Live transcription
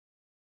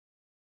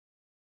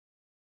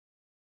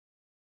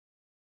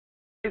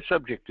Today's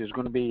subject is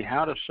going to be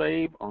how to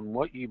save on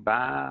what you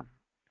buy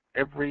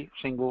every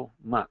single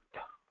month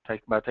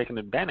by taking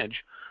advantage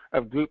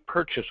of group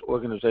purchase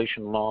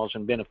organization laws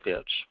and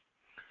benefits.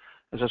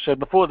 As I said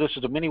before, this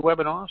is a mini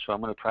webinar, so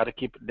I'm going to try to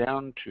keep it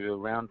down to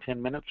around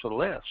 10 minutes or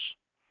less.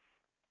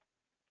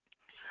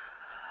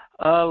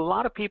 A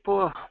lot of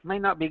people may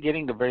not be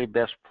getting the very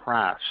best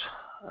price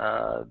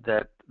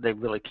that they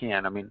really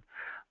can. I mean,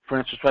 for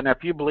instance, right now,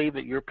 if you believe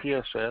that your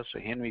PSS, a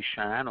Henry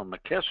Schein, or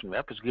McKesson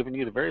rep is giving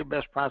you the very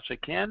best price they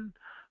can,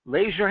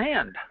 raise your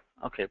hand.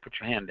 Okay, put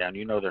your hand down.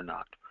 You know they're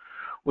not.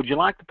 Would you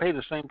like to pay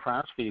the same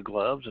price for your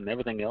gloves and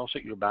everything else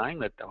that you're buying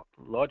that the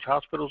large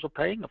hospitals are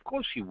paying? Of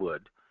course you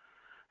would.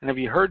 And have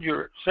you heard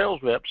your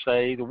sales rep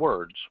say the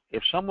words,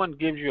 if someone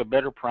gives you a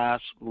better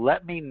price,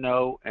 let me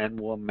know and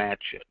we'll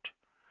match it?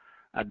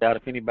 I doubt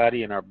if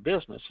anybody in our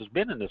business has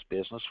been in this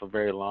business for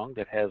very long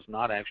that has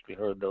not actually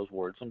heard those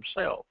words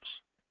themselves.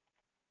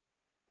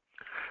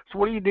 So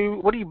what do you do?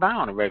 What do you buy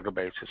on a regular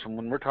basis? And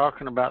when we're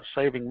talking about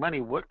saving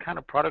money, what kind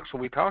of products are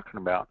we talking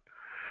about?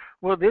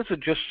 Well, these are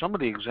just some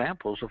of the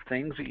examples of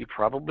things that you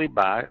probably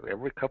buy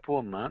every couple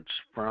of months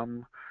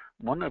from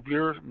one of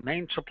your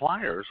main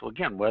suppliers.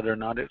 Again, whether or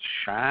not it's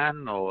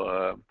Schein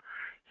or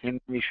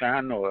Henry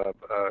Schein or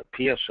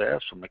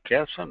PSS or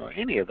McKesson or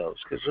any of those,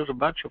 because there's a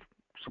bunch of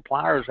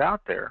suppliers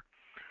out there.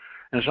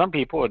 And some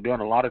people are doing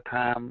a lot of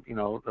time,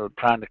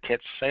 trying to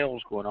catch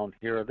sales going on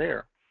here or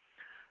there.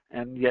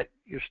 And yet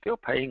you're still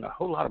paying a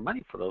whole lot of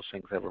money for those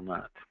things every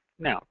month.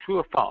 Now, true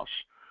or false,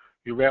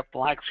 your rep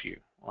likes you.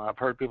 Well, I've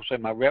heard people say,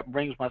 my rep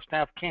brings my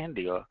staff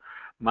candy, or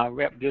my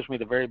rep gives me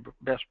the very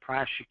best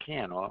price you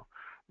can, or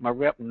my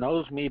rep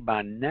knows me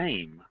by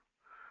name.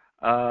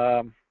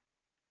 Well,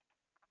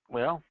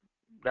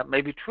 that may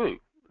be true.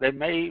 They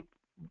may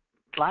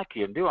like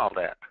you and do all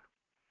that.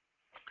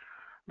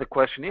 The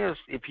question is,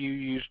 if you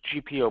use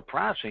GPO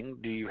pricing,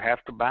 do you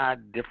have to buy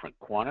different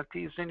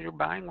quantities than you're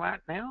buying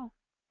right now?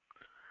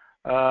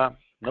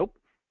 Nope.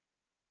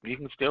 You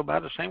can still buy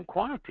the same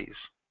quantities.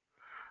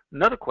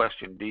 Another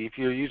question, if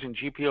you're using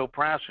GPO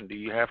pricing, do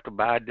you have to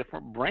buy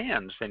different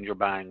brands than you're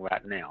buying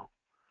right now?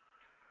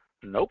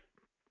 Nope.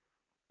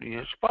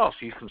 It's false.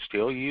 You can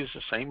still use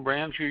the same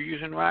brands you're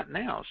using right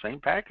now, same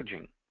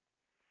packaging.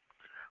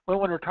 Well,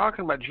 when we're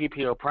talking about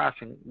GPO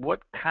pricing, what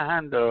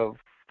kind of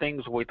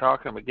things are we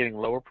talking about getting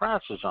lower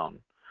prices on?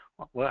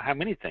 Well, how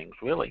many things,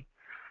 really?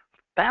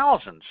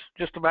 Thousands.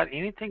 Just about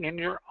anything in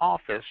your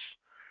office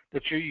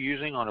that you're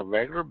using on a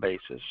regular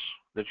basis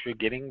that you're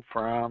getting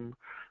from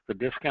the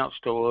discount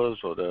stores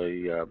or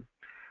the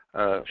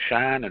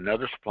Schein and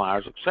other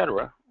suppliers,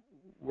 etc.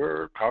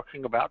 We're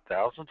talking about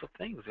thousands of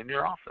things in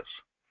your office.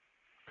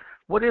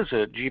 What is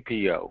a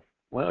GPO?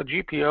 Well, a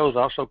GPO is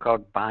also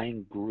called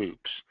buying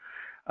groups.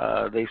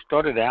 They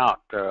started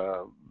out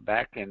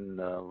back in,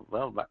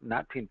 about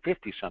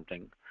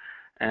 1950-something,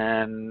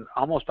 and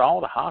almost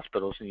all the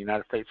hospitals in the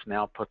United States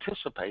now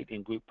participate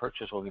in group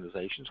purchase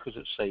organizations because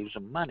it saves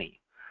them money.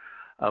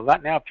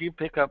 Right now, if you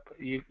pick up,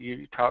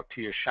 you talk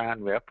to your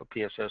Schein rep, a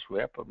PSS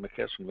rep, a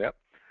McKesson rep,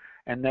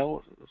 and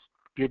they'll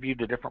give you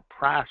the different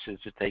prices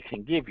that they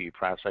can give you,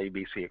 price A,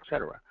 B, C,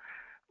 etc.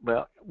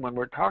 Well, when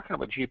we're talking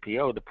about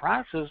GPO, the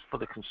prices for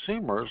the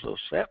consumers are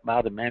set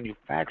by the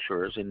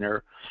manufacturers in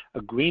their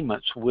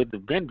agreements with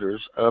the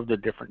vendors of the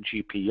different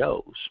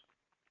GPOs.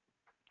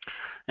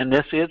 And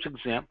this is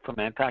exempt from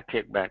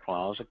anti-kickback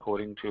laws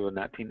according to a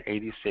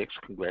 1986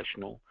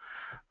 congressional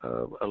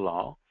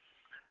law.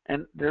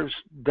 And there's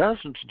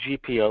dozens of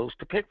GPOs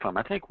to pick from.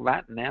 I think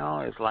right now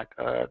is like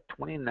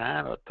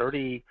 29 or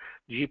 30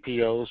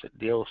 GPOs that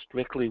deal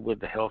strictly with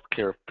the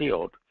healthcare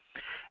field.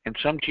 And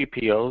some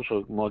GPOs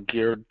are more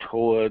geared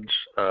towards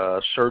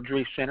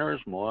surgery centers,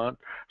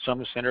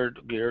 some are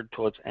geared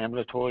towards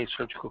ambulatory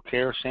surgical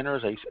care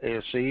centers,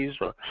 ASCs,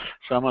 or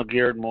some are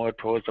geared more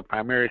towards the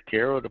primary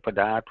care or the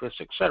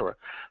podiatrists, etc.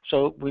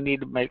 So we need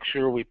to make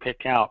sure we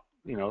pick out,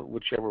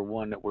 whichever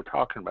one that we're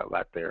talking about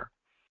right there.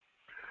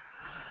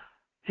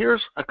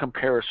 Here's a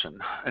comparison,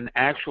 an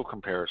actual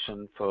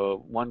comparison for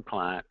one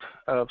client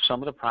of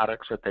some of the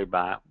products that they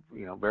buy,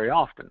 very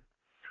often.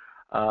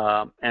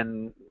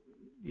 And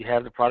you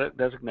have the product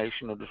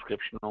designation or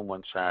description on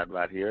one side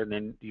right here, and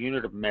then the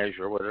unit of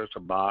measure, whether it's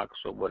a box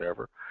or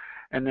whatever,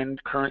 and then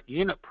current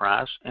unit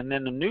price, and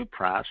then the new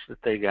price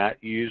that they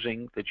got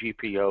using the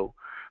GPO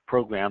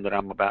program that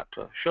I'm about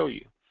to show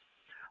you.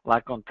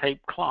 Like on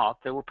tape cloth,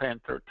 they were paying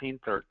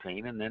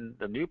 $13.13, and then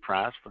the new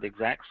price for the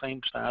exact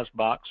same size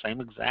box, same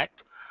exact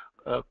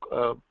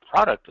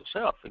product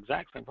itself,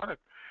 exact same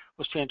product,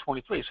 was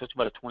 $10.23, so it's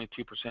about a 22%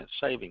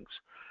 savings.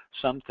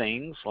 Some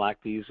things, like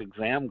these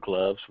exam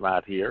gloves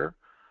right here,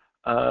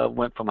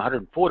 went from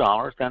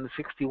 $104 down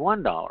to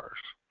 $61.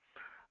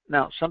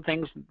 Now, some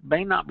things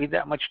may not be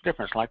that much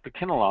difference. Like the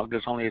Kenalog,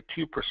 there's only a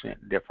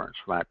 2% difference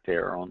right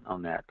there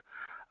on that.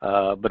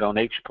 But on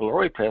H.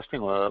 pylori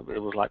testing,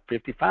 it was like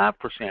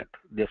 55%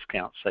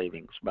 discount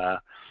savings by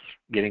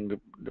getting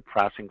the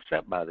pricing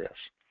set by this.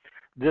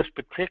 This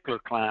particular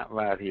client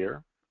right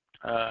here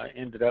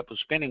ended up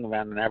spending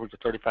around an average of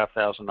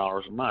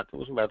 $35,000 a month. It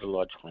was a rather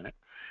large clinic.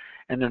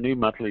 and their new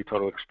monthly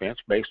total expense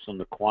based on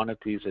the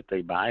quantities that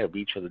they buy of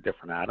each of the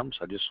different items.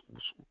 I just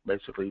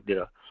basically did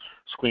a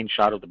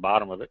screenshot of the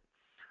bottom of it.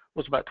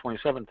 Was about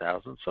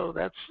 $27,000, so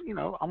that's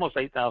almost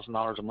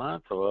 $8,000 a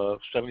month, or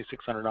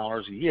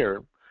 $7,600 a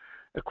year,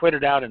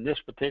 equated out in this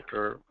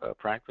particular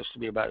practice to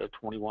be about a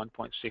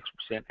 21.6%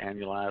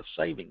 annualized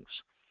savings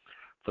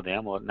for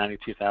them, or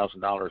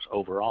 $92,000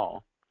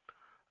 overall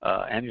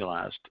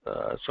annualized.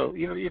 So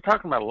you're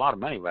talking about a lot of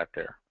money right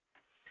there.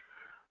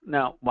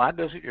 Now, why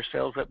doesn't your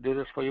sales rep do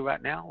this for you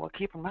right now? Well,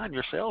 keep in mind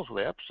your sales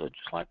reps,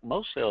 just like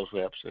most sales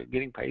reps, are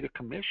getting paid a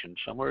commission,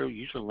 somewhere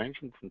usually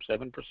ranging from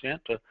 7%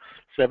 to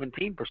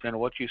 17% of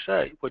what you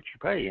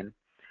pay. And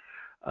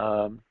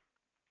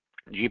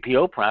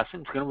GPO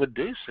pricing is going to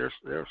reduce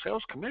their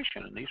sales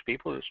commission, and these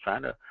people that's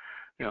trying to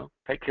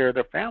take care of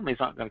their families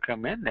aren't going to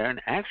come in there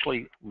and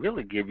actually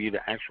really give you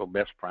the actual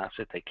best price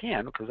that they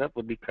can, because that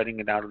would be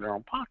cutting it out of their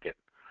own pocket.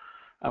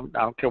 I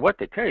don't care what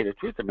they tell you. The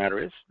truth of the matter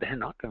is they're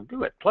not going to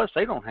do it. Plus,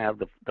 they don't have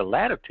the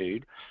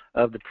latitude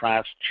of the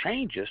price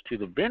changes to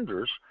the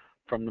vendors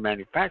from the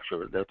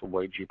manufacturer that the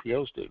way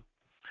GPOs do.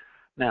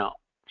 Now,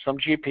 some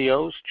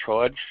GPOs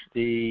charge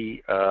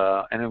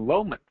an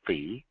enrollment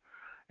fee,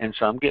 and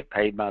some get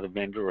paid by the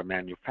vendor or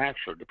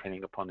manufacturer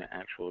depending upon the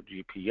actual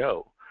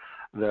GPO.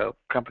 The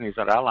companies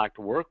that I like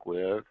to work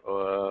with,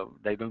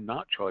 they do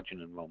not charge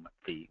an enrollment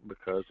fee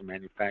because the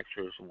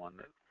manufacturer is the one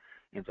that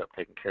ends up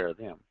taking care of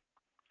them.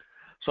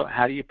 So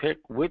how do you pick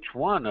which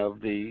one of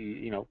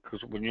the,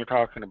 because when you're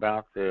talking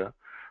about the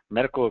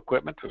medical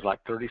equipment, there's like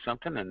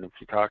 30-something, and if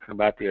you're talking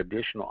about the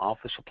additional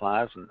office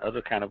supplies and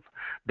other kind of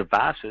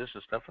devices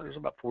and stuff, there's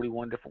about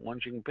 41 different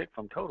ones you can pick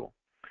from total.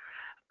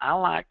 I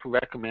like to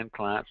recommend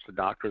clients to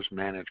Doctors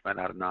Management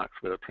out of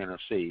Knoxville,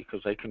 Tennessee,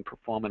 because they can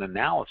perform an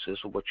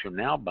analysis of what you're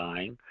now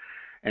buying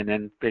and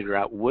then figure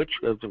out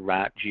which of the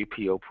right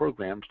GPO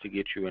programs to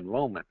get you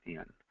enrollment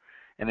in.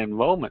 And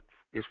enrollment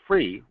is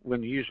free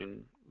when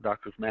using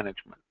Doctors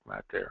Management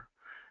right there.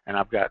 And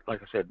I've got,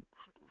 like I said,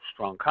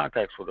 strong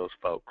contacts with those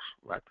folks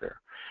right there.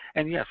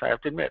 And yes, I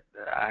have to admit,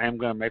 I am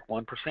going to make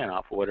 1%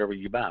 off of whatever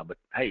you buy. But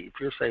hey, if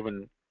you're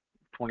saving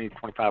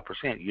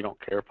 20-25%, you don't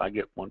care if I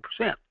get 1%.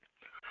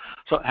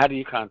 So how do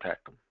you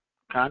contact them?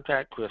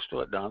 Contact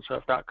Crystal at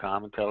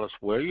donself.com and tell us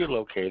where you're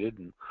located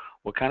and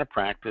what kind of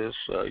practice,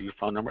 your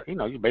phone number,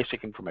 your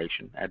basic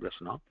information, address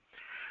and all.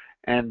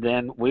 And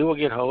then we will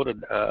get hold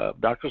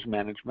of Doctors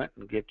Management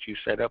and get you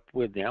set up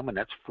with them, and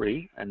that's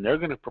free. And they're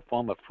going to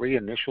perform a free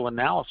initial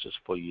analysis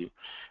for you.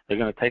 They're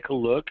going to take a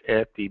look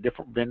at the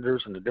different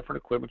vendors and the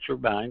different equipment you're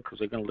buying, because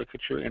they're going to look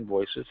at your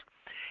invoices,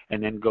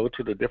 and then go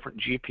to the different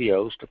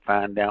GPOs to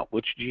find out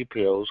which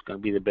GPO is going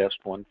to be the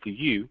best one for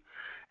you,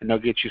 and they'll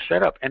get you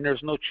set up. And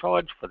there's no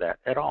charge for that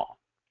at all.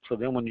 So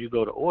then when you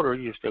go to order,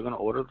 you're still going to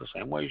order the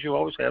same way as you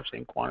always have,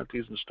 same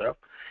quantities and stuff.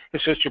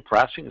 It's just your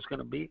pricing is going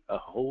to be a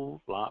whole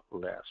lot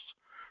less.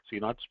 So you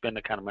don't have to spend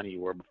the kind of money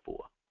you were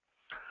before.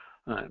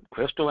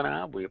 Crystal and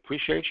I, we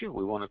appreciate you.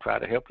 We want to try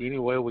to help you any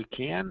way we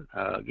can.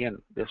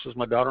 Again, this is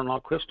my daughter-in-law,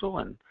 Crystal,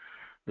 and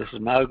this is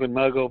my ugly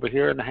mug over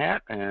here in the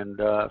hat. And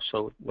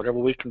so whatever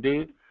we can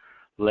do,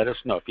 let us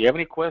know. If you have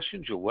any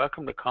questions, you're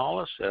welcome to call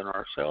us. And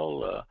our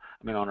on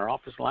our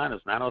office line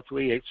is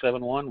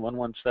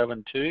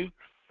 903-871-1172.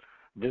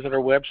 Visit our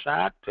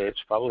website.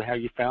 It's probably how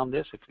you found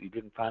this if you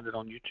didn't find it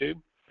on YouTube.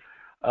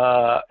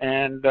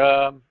 And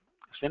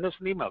send us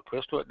an email,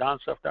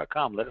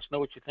 crystal@donself.com. Let us know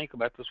what you think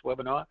about this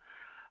webinar.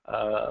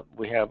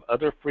 We have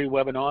other free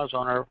webinars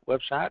on our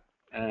website,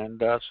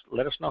 and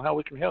let us know how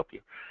we can help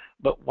you.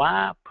 But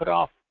why put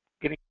off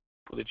getting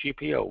for the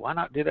GPO? Why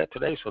not do that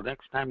today, so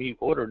next time you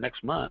order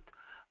next month,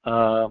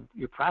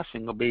 your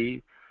pricing will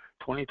be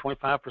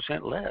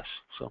 20-25% less.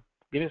 So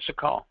give us a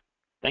call.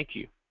 Thank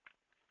you.